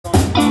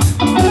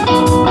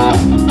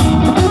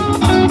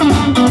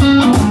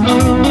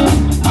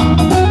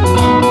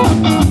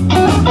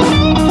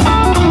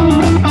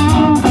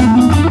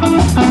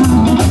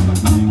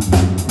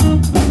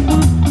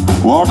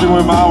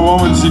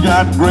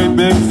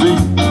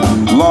feet,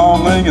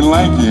 long legged and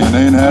lanky, and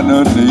ain't had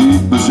nothing to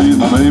eat, but she's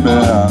my baby,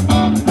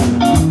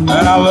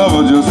 and I love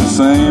her just the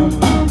same.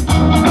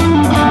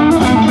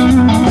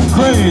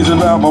 Crazy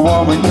about my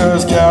woman,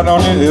 'cause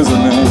Caledonia is her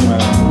name.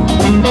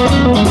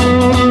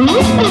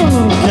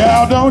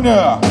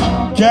 Caledonia,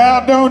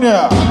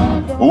 Caledonia,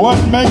 what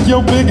make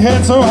your big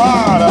head so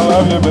hard? I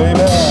love you,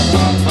 baby.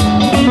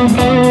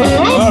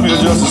 Love you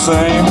just the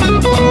same.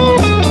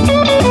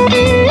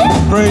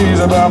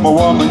 Crazy about my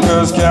woman,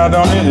 'cause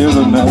Caledonia is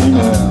her name.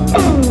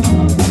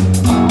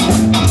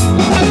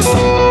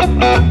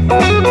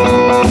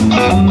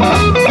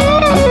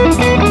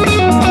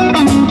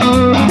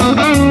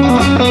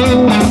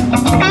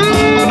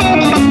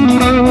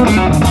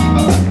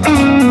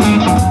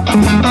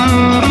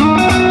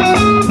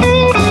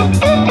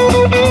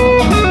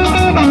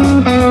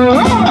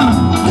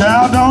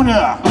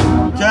 Caledonia,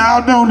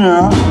 Caledonia,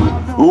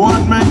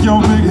 what make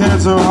your big head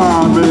so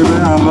hard, baby?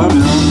 I love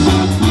you.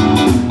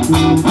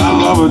 I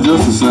love her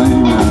just the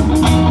same, yeah.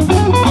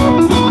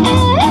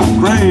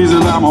 Crazy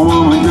about my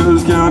woman,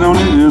 'cause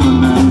Caledonia is her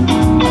name.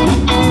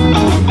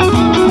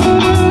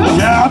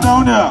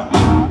 Caledonia,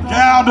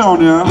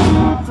 Caledonia,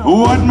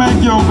 what make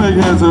your big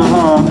head so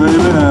hard,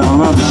 baby? I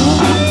love you.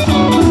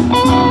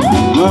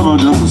 Love her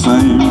just the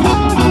same.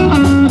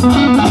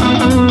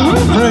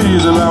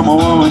 Crazy about my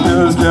woman,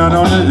 'cause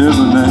Caledonia is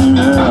her name,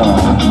 yeah.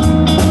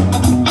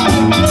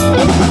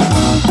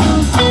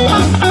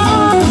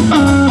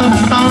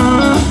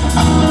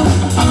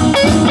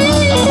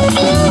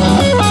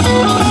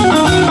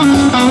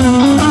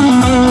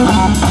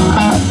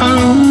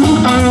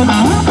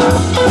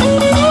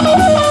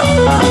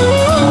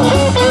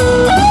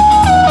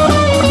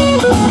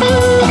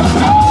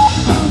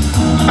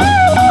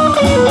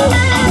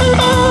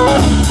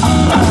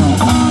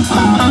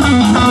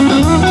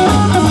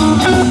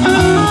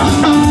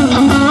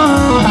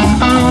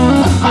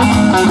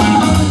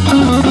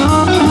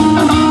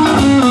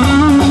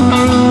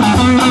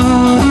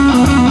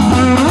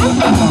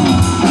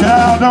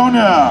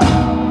 Caledonia.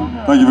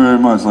 Thank you very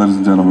much, ladies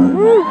and gentlemen.